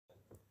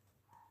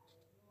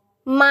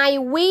My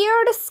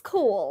Weird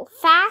School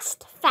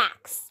Fast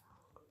Facts.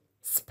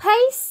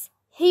 Space,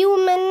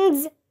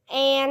 Humans,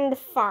 and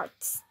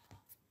Farts.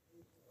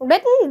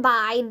 Written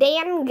by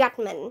Dan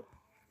Gutman.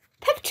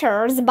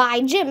 Pictures by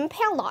Jim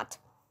Pellot.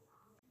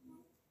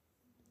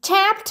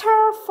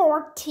 Chapter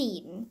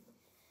 14.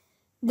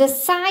 The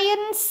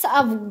Science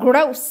of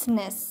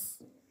Grossness.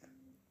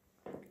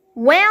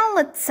 Well,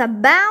 it's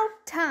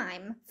about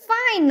time.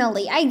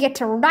 Finally, I get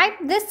to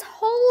write this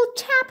whole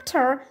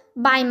chapter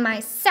by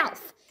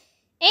myself.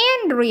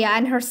 Andrea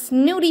and her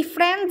snooty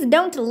friends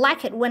don't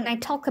like it when I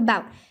talk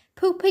about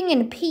pooping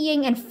and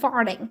peeing and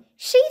farting.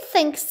 She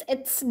thinks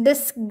it's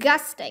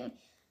disgusting.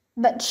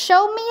 But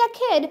show me a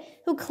kid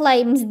who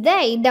claims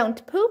they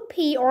don't poop,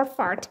 pee, or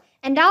fart,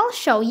 and I'll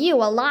show you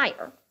a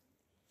liar.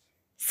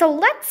 So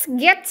let's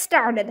get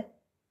started.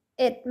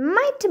 It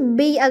might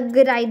be a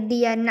good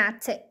idea not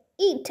to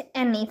eat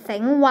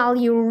anything while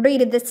you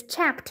read this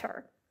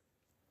chapter.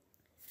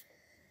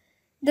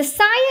 The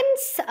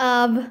Science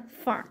of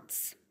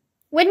Farts.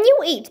 When you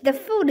eat, the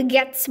food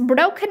gets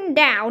broken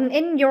down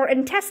in your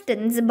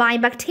intestines by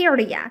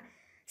bacteria.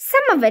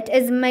 Some of it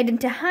is made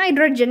into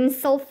hydrogen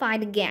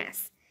sulfide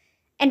gas.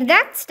 And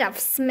that stuff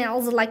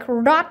smells like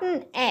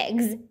rotten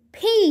eggs.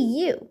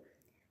 Pu.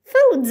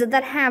 Foods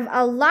that have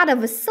a lot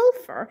of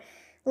sulfur,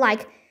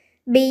 like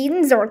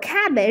beans or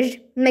cabbage,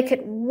 make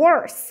it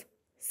worse.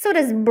 So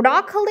does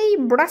broccoli,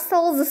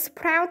 Brussels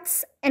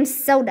sprouts, and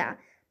soda.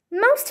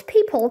 Most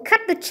people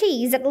cut the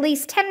cheese at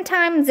least 10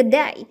 times a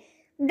day.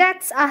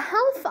 That's a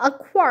half a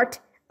quart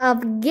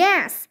of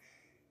gas.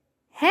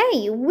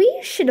 Hey, we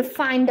should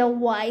find a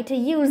way to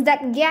use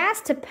that gas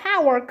to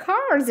power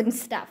cars and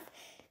stuff.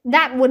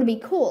 That would be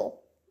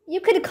cool. You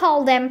could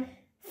call them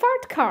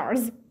fart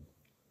cars.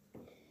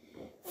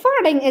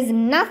 Farting is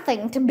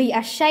nothing to be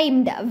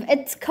ashamed of.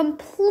 It's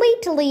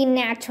completely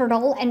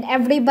natural and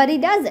everybody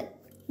does it.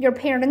 Your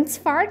parents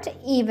fart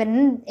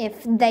even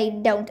if they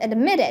don't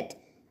admit it.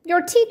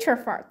 Your teacher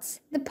farts.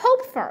 The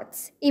Pope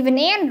farts. Even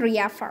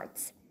Andrea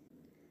farts.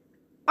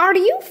 Are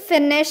you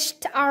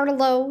finished,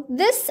 Arlo?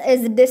 This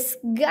is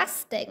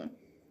disgusting.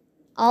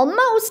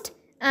 Almost.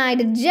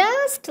 I'd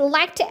just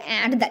like to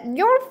add that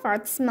your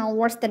farts smell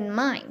worse than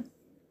mine.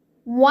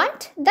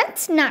 What?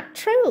 That's not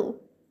true.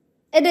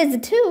 It is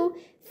too.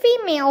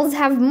 Females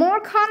have more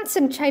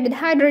concentrated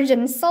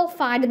hydrogen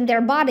sulfide in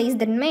their bodies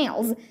than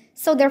males,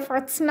 so their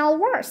farts smell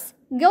worse.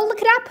 Go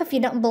look it up if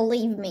you don't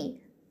believe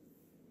me.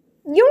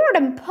 You're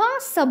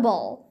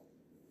impossible.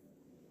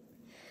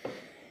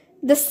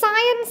 The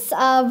Science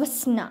of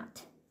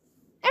Snot.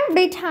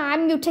 Every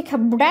time you take a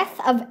breath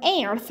of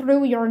air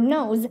through your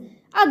nose,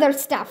 other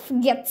stuff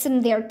gets in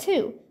there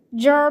too.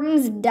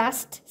 Germs,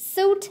 dust,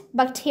 soot,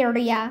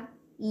 bacteria.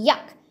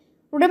 Yuck.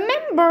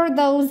 Remember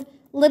those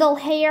little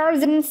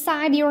hairs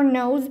inside your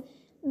nose?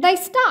 They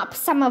stop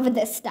some of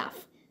this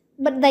stuff,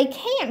 but they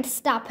can't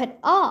stop it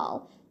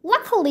all.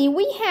 Luckily,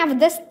 we have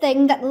this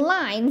thing that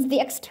lines the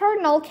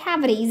external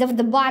cavities of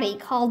the body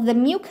called the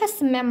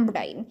mucous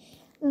membrane.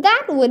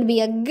 That would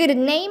be a good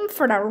name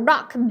for a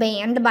rock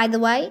band, by the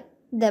way.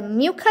 The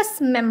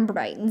mucous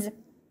membranes.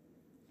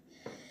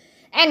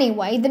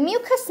 Anyway, the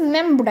mucous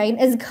membrane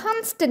is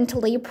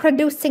constantly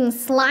producing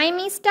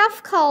slimy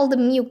stuff called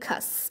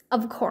mucus,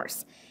 of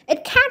course.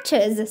 It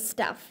catches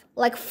stuff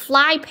like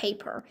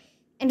flypaper.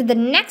 And the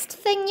next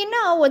thing you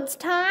know, it's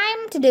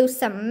time to do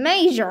some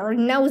major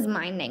nose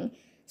mining.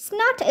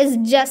 Snot is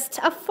just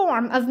a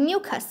form of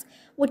mucus,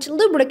 which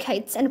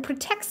lubricates and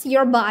protects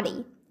your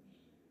body.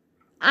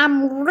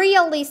 I'm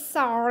really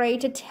sorry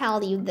to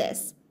tell you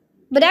this,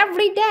 but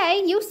every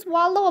day you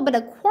swallow about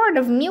a quart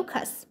of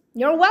mucus.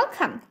 You're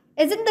welcome.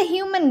 Isn't the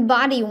human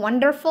body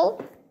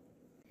wonderful?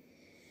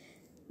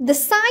 The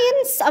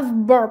Science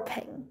of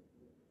Burping.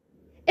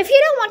 If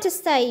you don't want to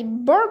say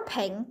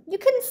burping, you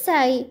can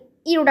say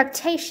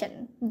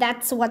eructation.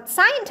 That's what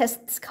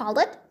scientists call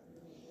it.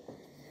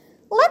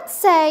 Let's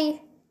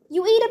say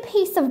you eat a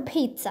piece of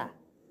pizza.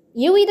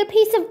 You eat a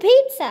piece of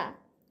pizza.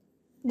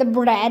 The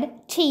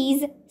bread,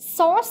 cheese,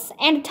 sauce,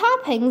 and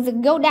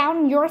toppings go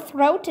down your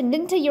throat and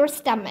into your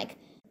stomach.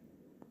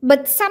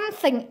 But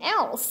something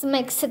else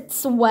makes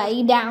its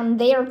way down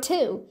there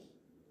too.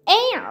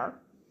 Air.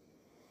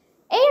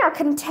 Air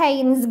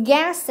contains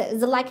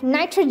gases like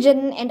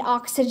nitrogen and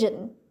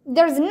oxygen.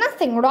 There's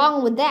nothing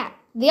wrong with that.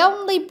 The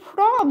only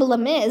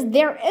problem is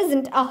there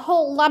isn't a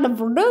whole lot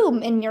of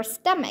room in your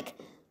stomach.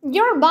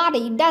 Your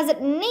body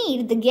doesn't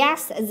need the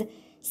gases,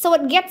 so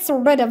it gets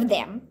rid of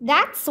them.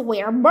 That's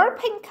where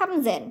burping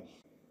comes in.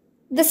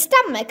 The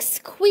stomach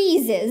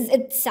squeezes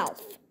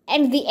itself,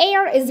 and the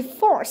air is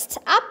forced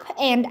up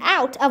and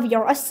out of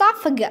your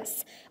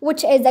esophagus,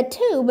 which is a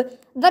tube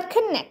that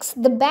connects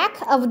the back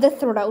of the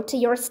throat to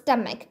your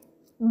stomach.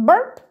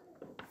 Burp.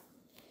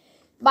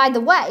 By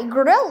the way,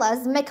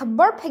 gorillas make a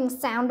burping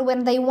sound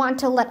when they want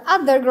to let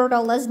other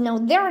gorillas know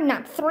they're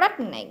not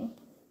threatening.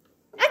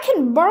 I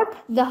can burp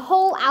the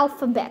whole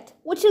alphabet,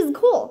 which is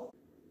cool.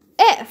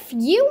 If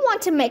you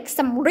want to make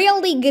some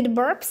really good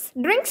burps,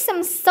 drink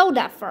some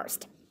soda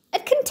first.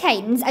 It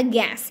contains a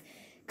gas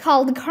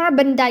called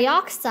carbon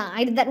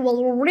dioxide that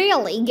will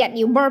really get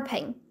you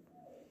burping.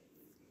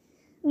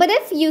 But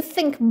if you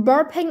think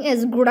burping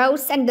is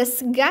gross and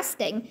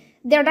disgusting,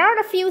 there are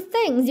a few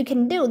things you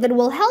can do that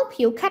will help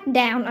you cut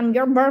down on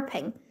your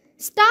burping.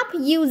 Stop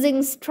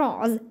using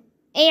straws.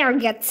 Air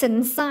gets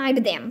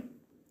inside them.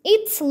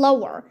 Eat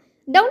slower.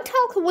 Don't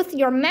talk with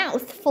your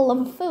mouth full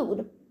of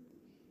food.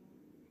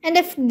 And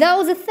if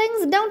those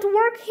things don't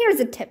work, here's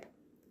a tip.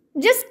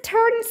 Just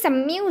turn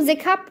some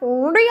music up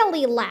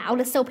really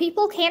loud so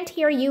people can't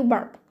hear you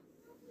burp.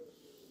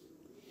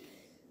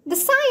 The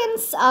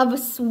science of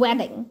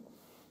sweating.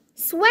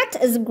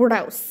 Sweat is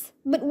gross,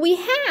 but we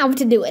have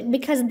to do it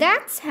because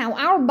that's how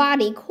our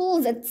body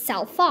cools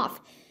itself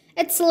off.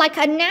 It's like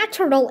a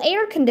natural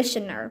air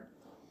conditioner.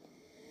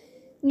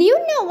 Do you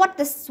know what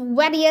the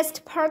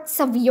sweatiest parts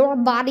of your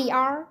body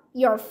are?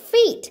 Your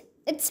feet.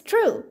 It's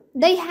true.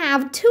 They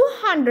have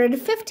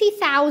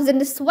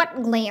 250,000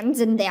 sweat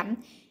glands in them,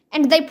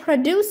 and they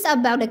produce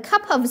about a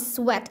cup of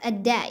sweat a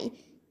day.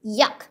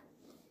 Yuck.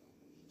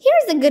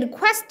 Here's a good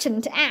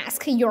question to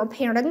ask your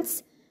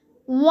parents.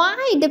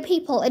 Why do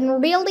people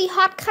in really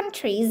hot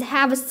countries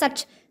have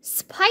such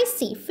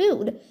spicy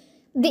food?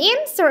 The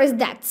answer is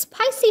that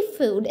spicy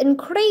food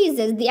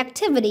increases the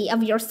activity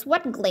of your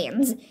sweat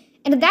glands,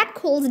 and that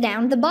cools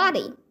down the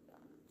body.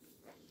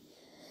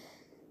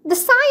 The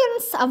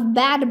science of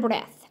bad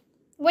breath.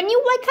 When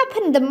you wake up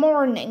in the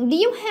morning, do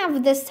you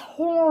have this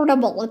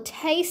horrible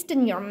taste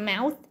in your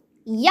mouth?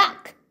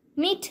 Yuck!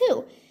 Me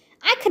too.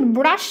 I could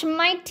brush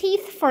my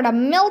teeth for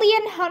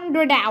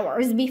 1,100,000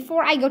 hours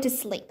before I go to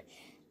sleep.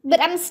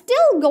 But I'm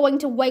still going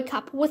to wake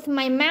up with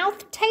my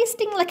mouth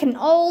tasting like an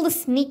old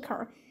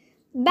sneaker.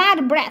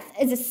 Bad breath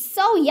is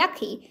so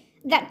yucky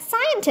that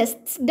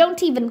scientists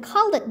don't even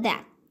call it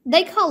that.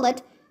 They call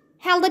it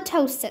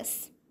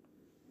halitosis.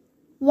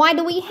 Why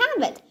do we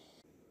have it?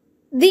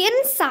 The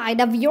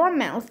inside of your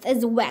mouth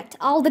is wet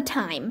all the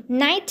time,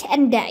 night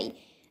and day.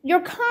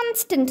 You're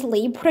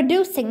constantly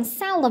producing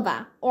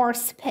saliva or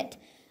spit.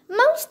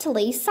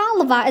 Mostly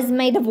saliva is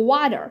made of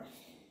water.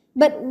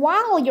 But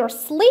while you're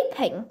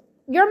sleeping,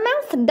 your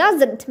mouth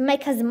doesn't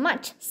make as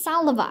much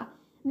saliva.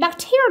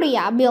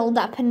 Bacteria build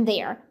up in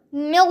there,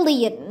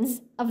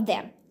 millions of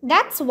them.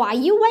 That's why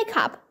you wake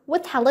up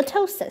with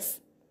halitosis.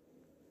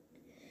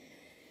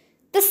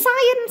 The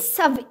science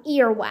of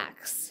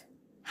earwax.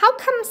 How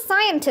come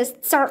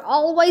scientists are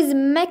always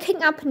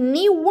making up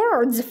new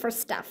words for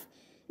stuff?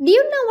 Do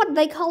you know what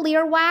they call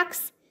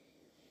earwax?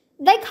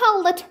 They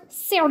call it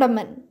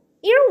cerumen.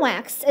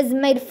 Earwax is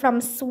made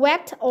from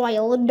sweat,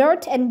 oil,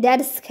 dirt, and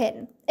dead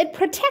skin. It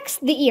protects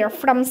the ear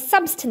from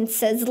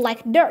substances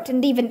like dirt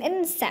and even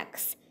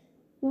insects.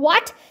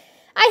 What?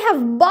 I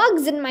have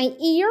bugs in my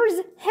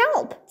ears?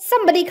 Help!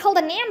 Somebody call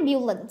an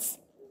ambulance.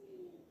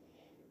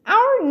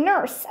 Our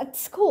nurse at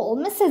school,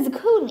 Mrs.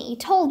 Cooney,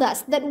 told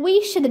us that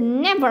we should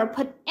never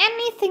put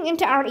anything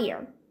into our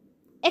ear,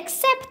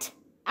 except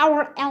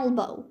our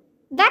elbow.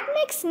 That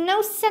makes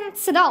no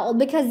sense at all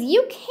because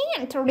you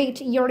can't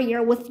reach your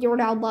ear with your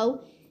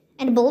elbow.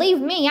 And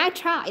believe me, I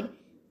tried.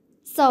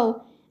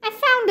 So I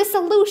found a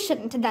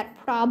solution to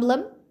that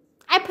problem.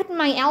 I put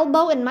my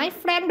elbow in my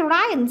friend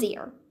Ryan's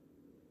ear.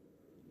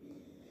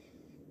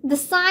 The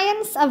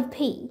science of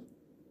pee.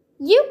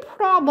 You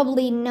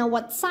probably know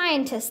what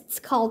scientists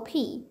call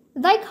pee.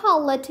 They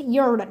call it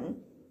urine.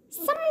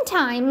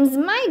 Sometimes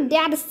my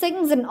dad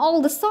sings an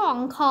old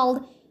song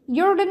called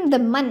Urine the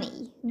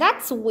Money.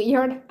 That's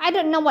weird. I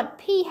don't know what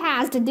pee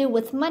has to do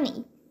with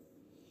money.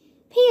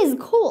 Pee is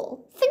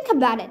cool. Think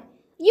about it.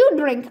 You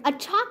drink a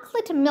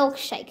chocolate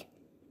milkshake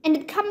and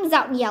it comes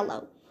out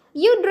yellow.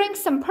 You drink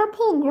some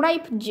purple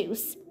grape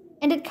juice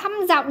and it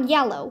comes out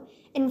yellow.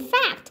 In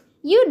fact,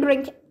 you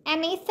drink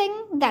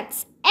anything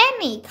that's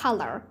any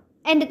color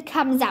and it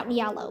comes out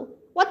yellow.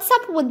 What's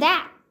up with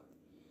that?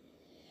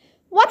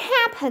 What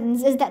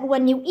happens is that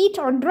when you eat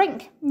or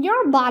drink,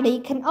 your body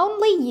can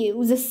only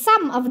use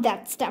some of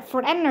that stuff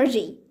for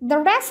energy. The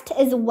rest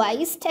is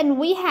waste and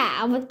we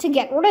have to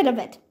get rid of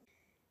it.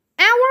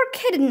 Our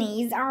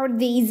kidneys are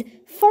these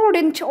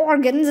 4-inch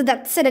organs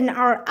that sit in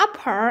our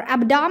upper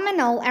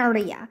abdominal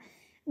area.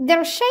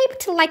 They're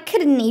shaped like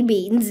kidney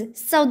beans,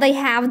 so they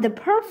have the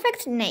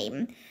perfect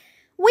name.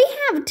 We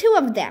have 2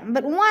 of them,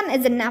 but one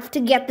is enough to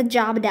get the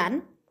job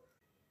done.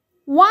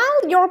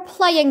 While you're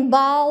playing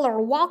ball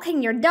or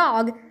walking your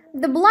dog,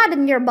 the blood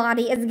in your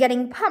body is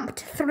getting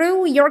pumped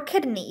through your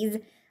kidneys.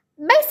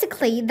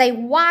 Basically, they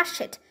wash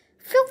it,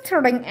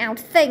 filtering out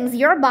things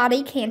your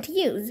body can't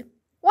use.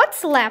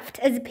 What's left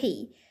is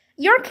pee.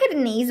 Your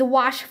kidneys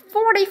wash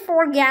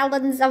 44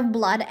 gallons of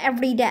blood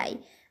every day.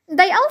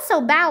 They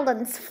also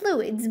balance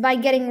fluids by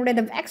getting rid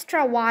of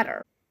extra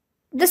water.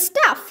 The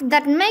stuff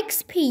that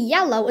makes pee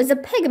yellow is a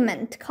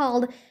pigment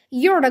called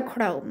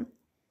urochrome.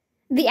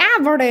 The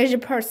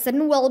average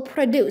person will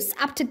produce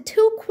up to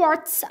 2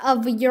 quarts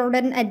of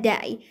urine a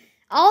day.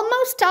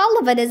 Almost all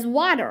of it is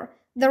water.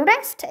 The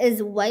rest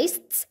is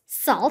wastes,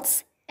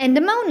 salts, and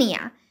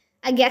ammonia.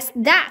 I guess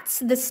that's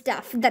the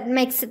stuff that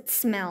makes it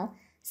smell.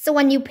 So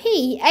when you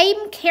pee,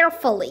 aim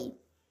carefully.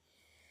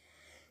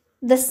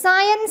 The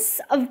science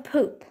of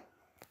poop.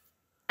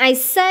 I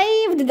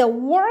saved the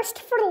worst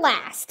for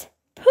last.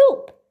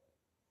 Poop.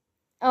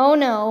 Oh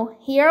no,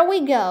 here we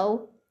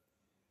go.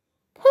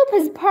 Poop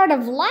is part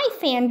of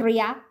life,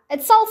 Andrea.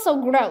 It's also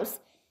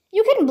gross.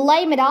 You can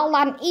blame it all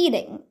on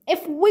eating.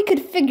 If we could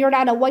figure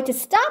out a way to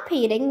stop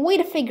eating,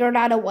 we'd figure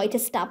out a way to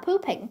stop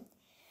pooping.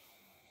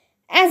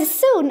 As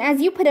soon as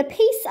you put a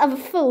piece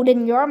of food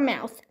in your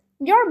mouth,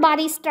 your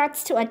body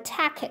starts to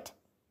attack it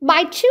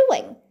by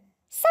chewing.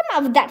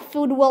 Some of that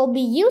food will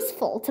be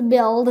useful to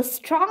build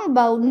strong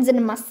bones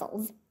and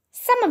muscles.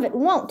 Some of it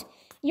won't.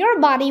 Your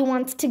body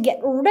wants to get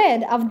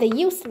rid of the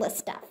useless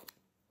stuff.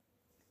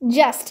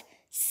 Just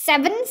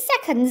 7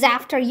 seconds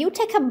after you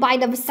take a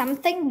bite of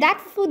something,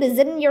 that food is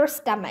in your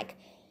stomach.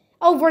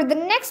 Over the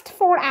next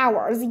 4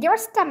 hours, your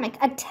stomach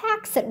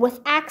attacks it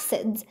with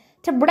acids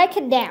to break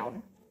it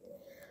down.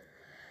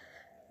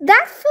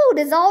 That food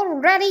is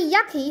already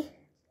yucky,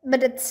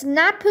 but it's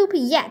not poopy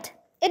yet.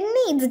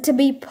 It needs to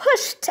be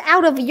pushed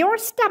out of your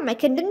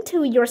stomach and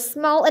into your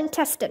small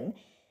intestine.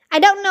 I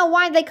don't know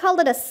why they call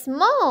it a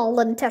small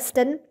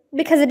intestine,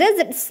 because it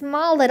isn't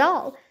small at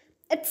all.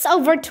 It's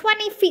over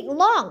 20 feet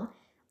long.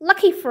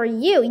 Lucky for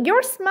you,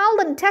 your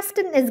small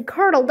intestine is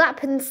curled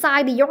up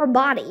inside your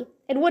body.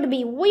 It would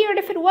be weird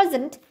if it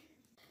wasn't.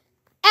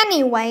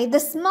 Anyway, the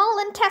small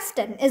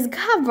intestine is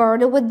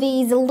covered with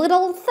these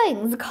little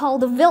things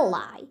called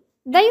villi.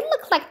 They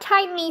look like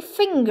tiny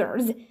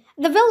fingers.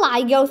 The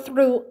villi go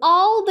through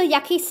all the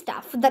yucky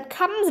stuff that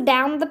comes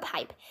down the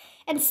pipe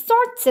and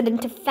sorts it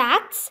into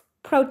fats,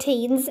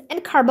 proteins,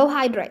 and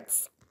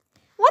carbohydrates.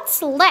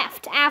 What's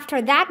left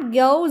after that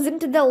goes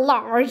into the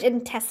large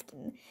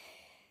intestine.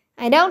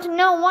 I don't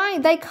know why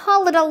they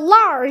call it a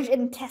large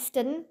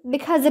intestine,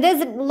 because it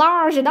isn't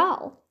large at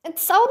all.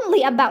 It's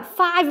only about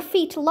 5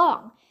 feet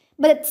long,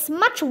 but it's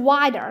much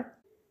wider.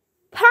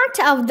 Part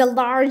of the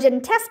large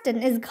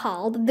intestine is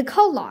called the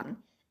colon.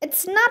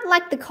 It's not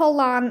like the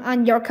colon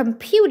on your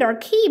computer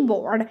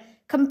keyboard,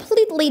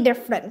 completely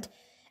different.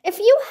 If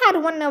you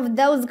had one of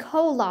those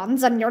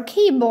colons on your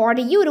keyboard,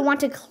 you'd want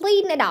to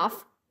clean it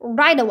off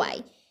right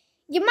away.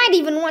 You might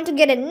even want to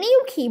get a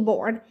new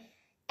keyboard.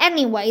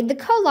 Anyway, the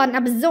colon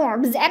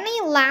absorbs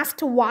any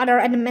last water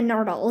and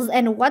minerals,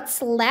 and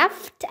what's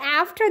left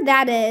after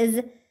that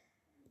is,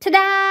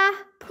 ta-da,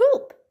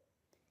 poop.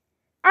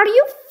 Are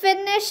you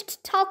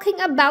finished talking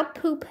about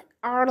poop,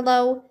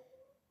 Arlo?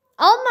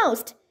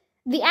 Almost.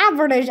 The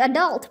average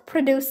adult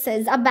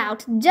produces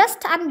about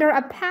just under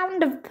a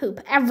pound of poop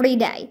every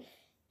day.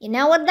 You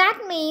know what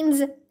that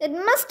means? It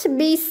must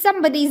be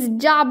somebody's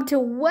job to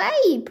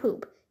weigh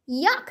poop.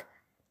 Yuck!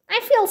 I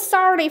feel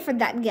sorry for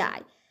that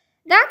guy.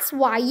 That's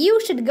why you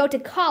should go to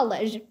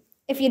college.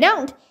 If you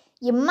don't,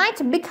 you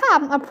might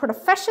become a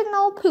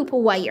professional poop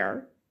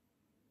weigher.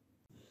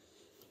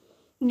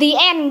 The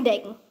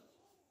ending.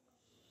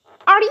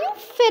 Are you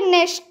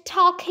finished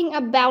talking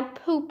about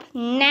poop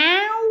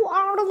now,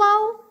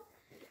 Arlo?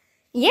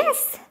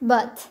 Yes,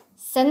 but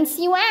since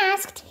you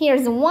asked,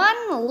 here's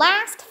one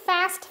last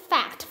fast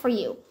fact for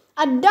you.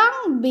 A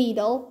dung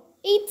beetle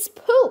eats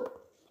poop.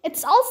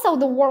 It's also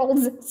the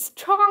world's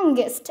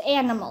strongest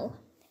animal.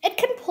 It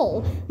can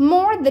pull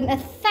more than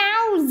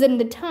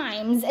 1,000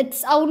 times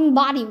its own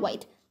body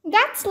weight.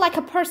 That's like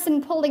a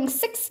person pulling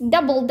 6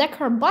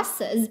 double-decker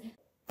buses.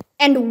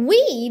 And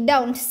we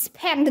don't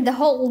spend the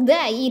whole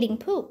day eating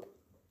poop.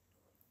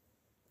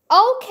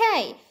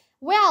 Okay.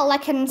 Well, I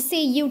can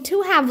see you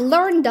two have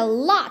learned a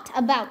lot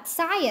about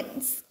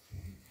science.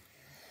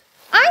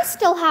 I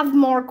still have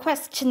more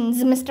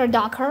questions, Mr.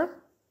 Docker.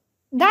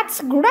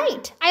 That's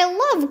great. I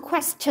love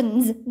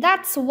questions.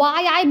 That's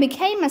why I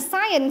became a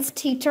science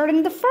teacher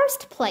in the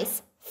first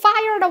place.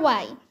 Fired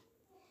away.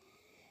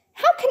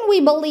 How can we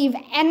believe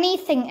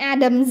anything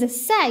atoms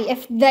say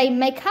if they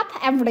make up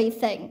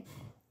everything?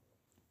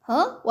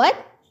 Huh? What?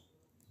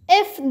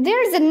 If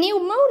there's a new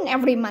moon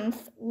every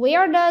month,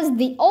 where does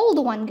the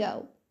old one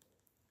go?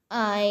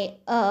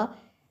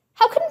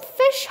 How can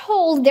fish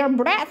hold their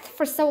breath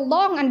for so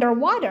long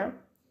underwater?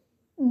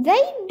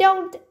 They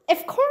don't.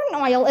 If corn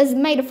oil is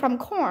made from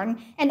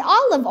corn and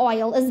olive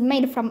oil is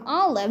made from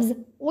olives,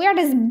 where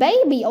does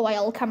baby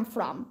oil come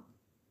from?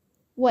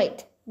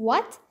 Wait,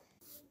 what?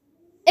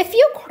 If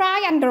you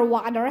cry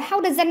underwater, how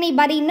does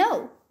anybody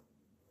know?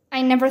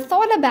 I never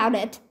thought about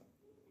it.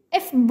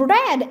 If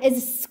bread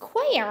is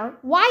square,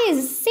 why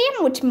is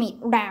sandwich meat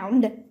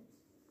round?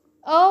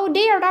 Oh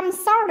dear, I'm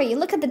sorry.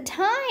 Look at the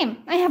time.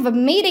 I have a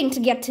meeting to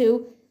get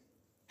to.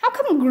 How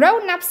come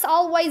grown-ups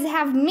always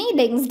have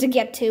meetings to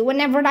get to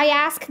whenever I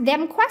ask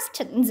them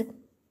questions?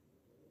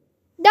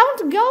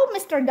 Don't go,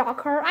 Mr.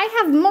 Docker. I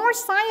have more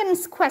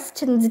science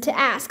questions to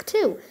ask,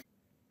 too.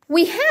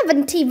 We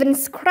haven't even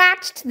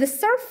scratched the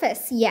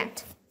surface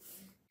yet.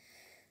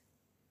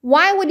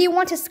 Why would you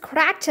want to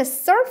scratch a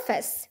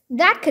surface?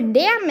 That could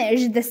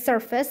damage the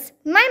surface.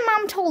 My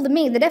mom told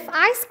me that if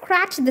I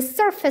scratch the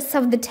surface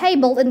of the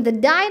table in the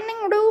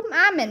dining room,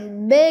 I'm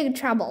in big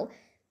trouble.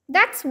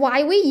 That's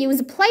why we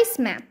use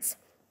placemats.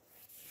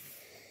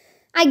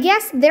 I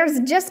guess there's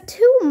just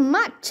too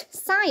much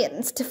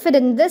science to fit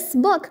in this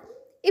book.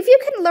 If you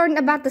can learn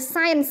about the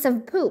science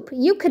of poop,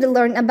 you could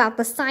learn about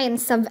the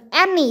science of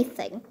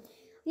anything.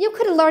 You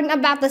could learn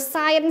about the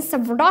science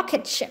of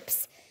rocket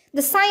ships,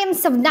 the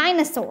science of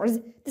dinosaurs,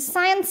 the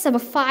science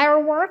of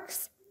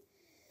fireworks.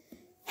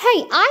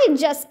 Hey, I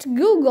just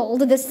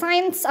Googled the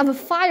science of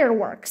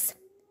fireworks.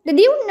 Did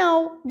you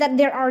know that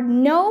there are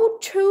no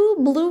true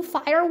blue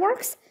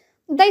fireworks?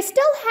 They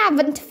still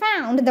haven't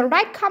found the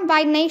right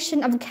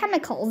combination of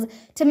chemicals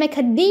to make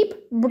a deep,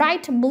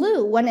 bright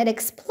blue when it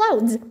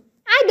explodes.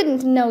 I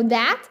didn't know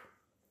that.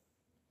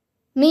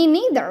 Me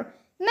neither.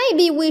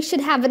 Maybe we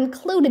should have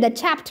included a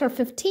chapter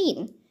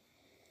 15.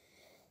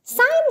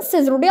 Science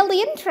is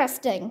really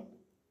interesting.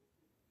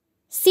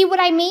 See what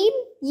I mean?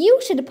 You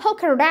should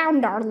poke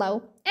around,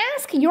 Arlo.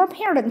 Ask your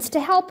parents to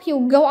help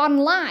you go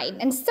online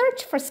and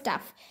search for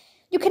stuff.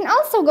 You can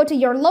also go to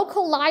your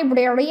local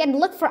library and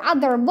look for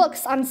other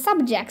books on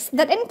subjects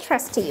that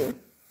interest you.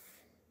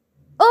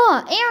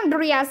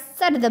 Andrea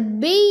said the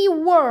B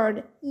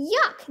word.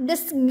 Yuck,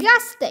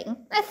 disgusting.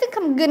 I think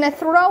I'm gonna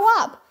throw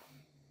up.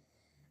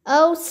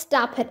 Oh,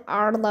 stop it,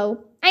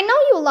 Arlo. I know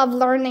you love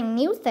learning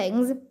new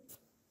things.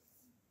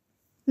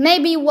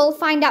 Maybe we'll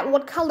find out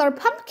what color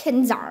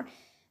pumpkins are.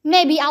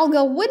 Maybe I'll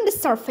go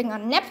windsurfing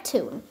on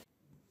Neptune.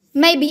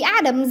 Maybe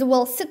Adams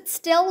will sit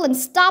still and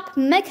stop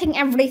making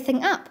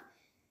everything up.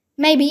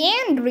 Maybe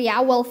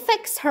Andrea will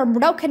fix her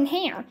broken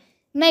hair.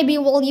 Maybe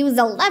we'll use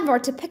a lever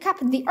to pick up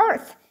the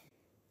earth.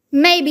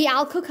 Maybe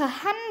I'll cook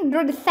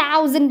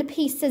 100,000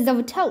 pieces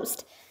of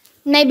toast.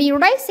 Maybe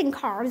racing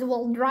cars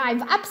will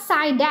drive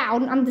upside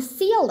down on the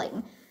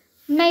ceiling.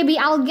 Maybe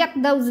I'll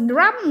get those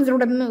drums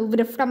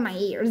removed from my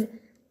ears.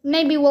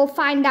 Maybe we'll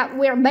find out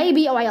where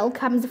baby oil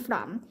comes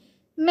from.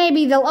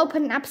 Maybe they'll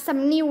open up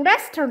some new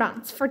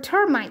restaurants for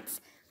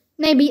termites.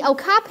 Maybe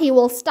Okapi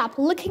will stop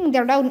licking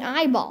their own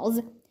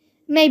eyeballs.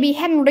 Maybe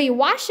Henry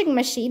Washing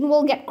Machine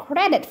will get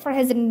credit for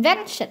his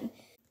invention.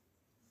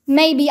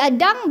 Maybe a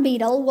dung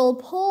beetle will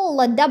pull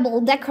a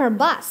double-decker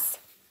bus.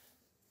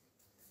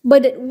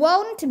 But it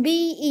won't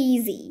be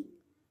easy.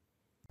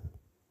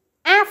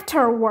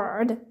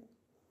 Afterword,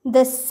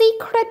 the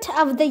secret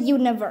of the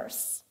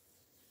universe.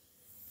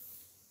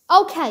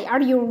 Okay,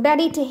 are you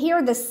ready to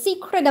hear the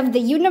secret of the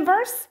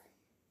universe?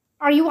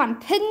 Are you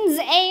on pins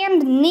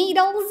and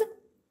needles?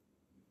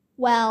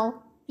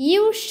 Well,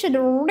 you should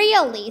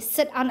really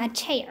sit on a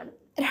chair.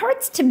 It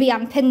hurts to be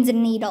on pins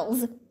and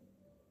needles.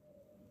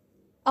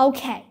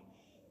 Okay,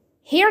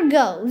 here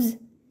goes.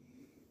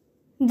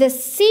 The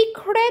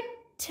secret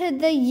to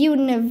the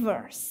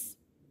universe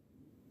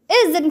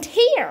isn't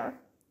here.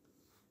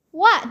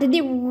 What, did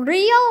you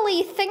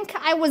really think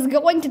I was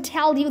going to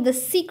tell you the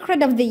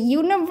secret of the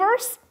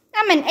universe?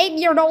 I'm an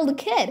 8-year-old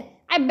kid.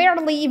 I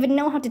barely even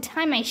know how to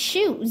tie my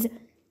shoes.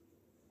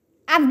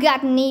 I've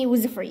got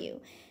news for you.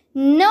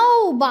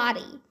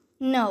 Nobody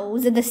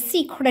knows the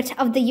secret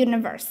of the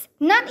universe,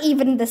 not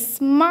even the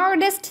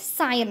smartest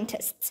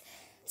scientists.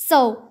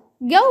 So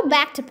go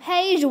back to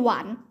page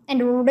 1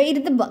 and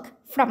read the book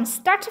from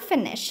start to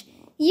finish.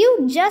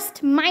 You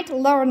just might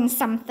learn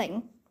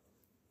something.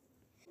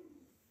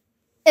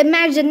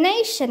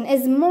 Imagination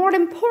is more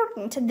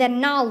important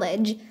than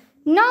knowledge.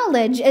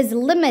 Knowledge is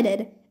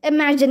limited.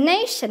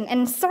 Imagination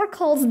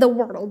encircles the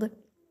world.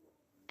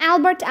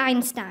 Albert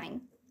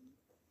Einstein.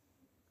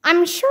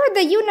 I'm sure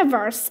the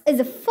universe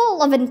is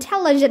full of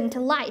intelligent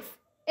life.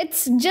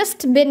 It's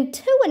just been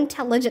too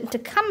intelligent to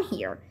come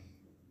here.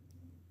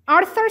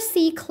 Arthur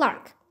C.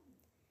 Clarke.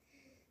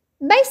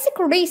 Basic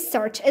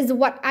research is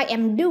what I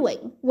am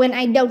doing when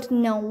I don't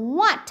know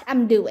what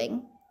I'm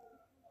doing.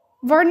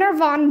 Werner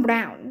von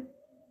Braun.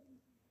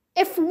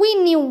 If we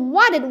knew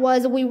what it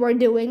was we were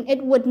doing,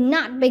 it would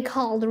not be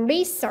called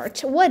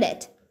research, would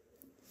it?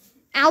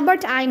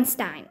 Albert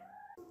Einstein.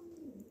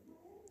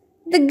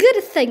 The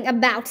good thing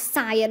about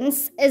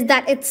science is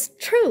that it's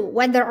true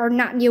whether or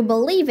not you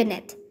believe in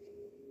it.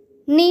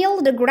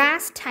 Neil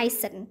deGrasse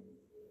Tyson.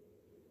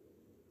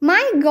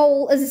 My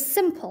goal is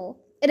simple.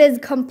 It is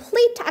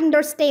complete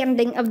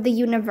understanding of the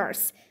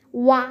universe,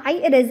 why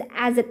it is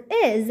as it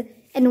is,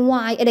 and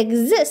why it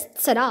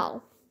exists at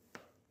all.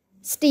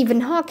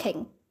 Stephen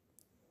Hawking.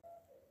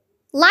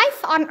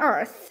 Life on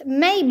Earth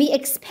may be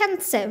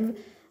expensive,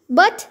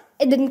 but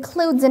it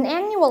includes an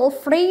annual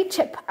free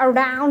trip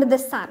around the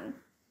sun.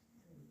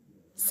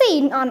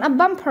 Seen on a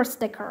bumper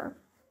sticker.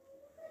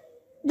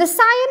 The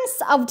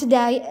science of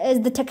today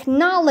is the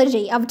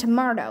technology of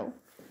tomorrow.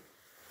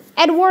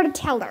 Edward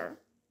Teller.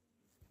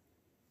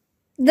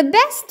 The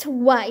best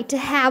way to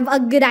have a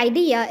good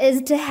idea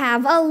is to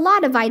have a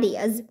lot of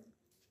ideas.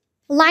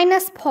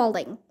 Linus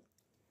Pauling.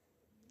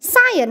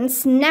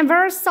 Science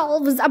never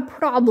solves a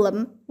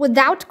problem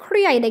without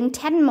creating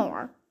 10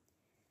 more.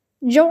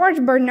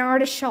 George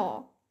Bernard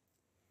Shaw.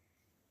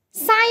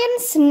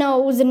 Science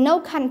knows no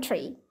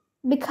country,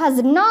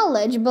 because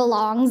knowledge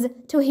belongs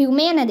to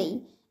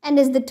humanity and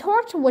is the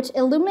torch which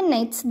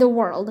illuminates the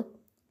world.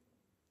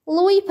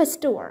 Louis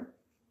Pasteur.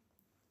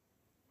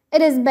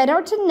 It is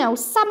better to know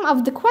some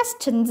of the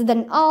questions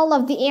than all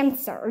of the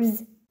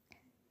answers.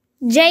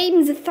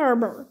 James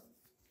Thurber.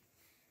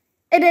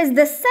 It is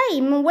the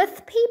same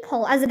with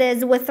people as it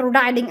is with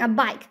riding a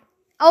bike.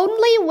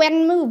 Only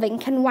when moving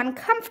can one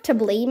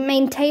comfortably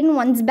maintain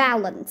one's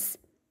balance.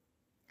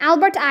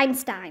 Albert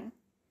Einstein.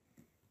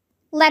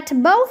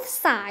 Let both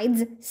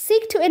sides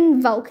seek to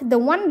invoke the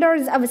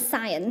wonders of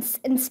science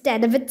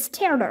instead of its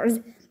terrors.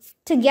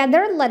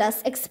 Together let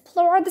us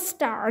explore the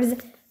stars,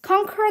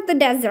 conquer the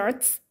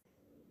deserts,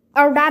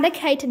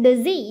 eradicate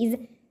disease,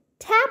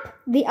 tap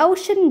the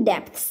ocean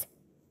depths,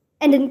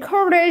 and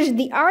encourage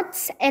the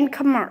arts and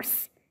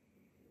commerce.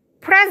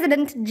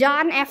 President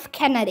John F.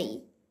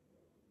 Kennedy.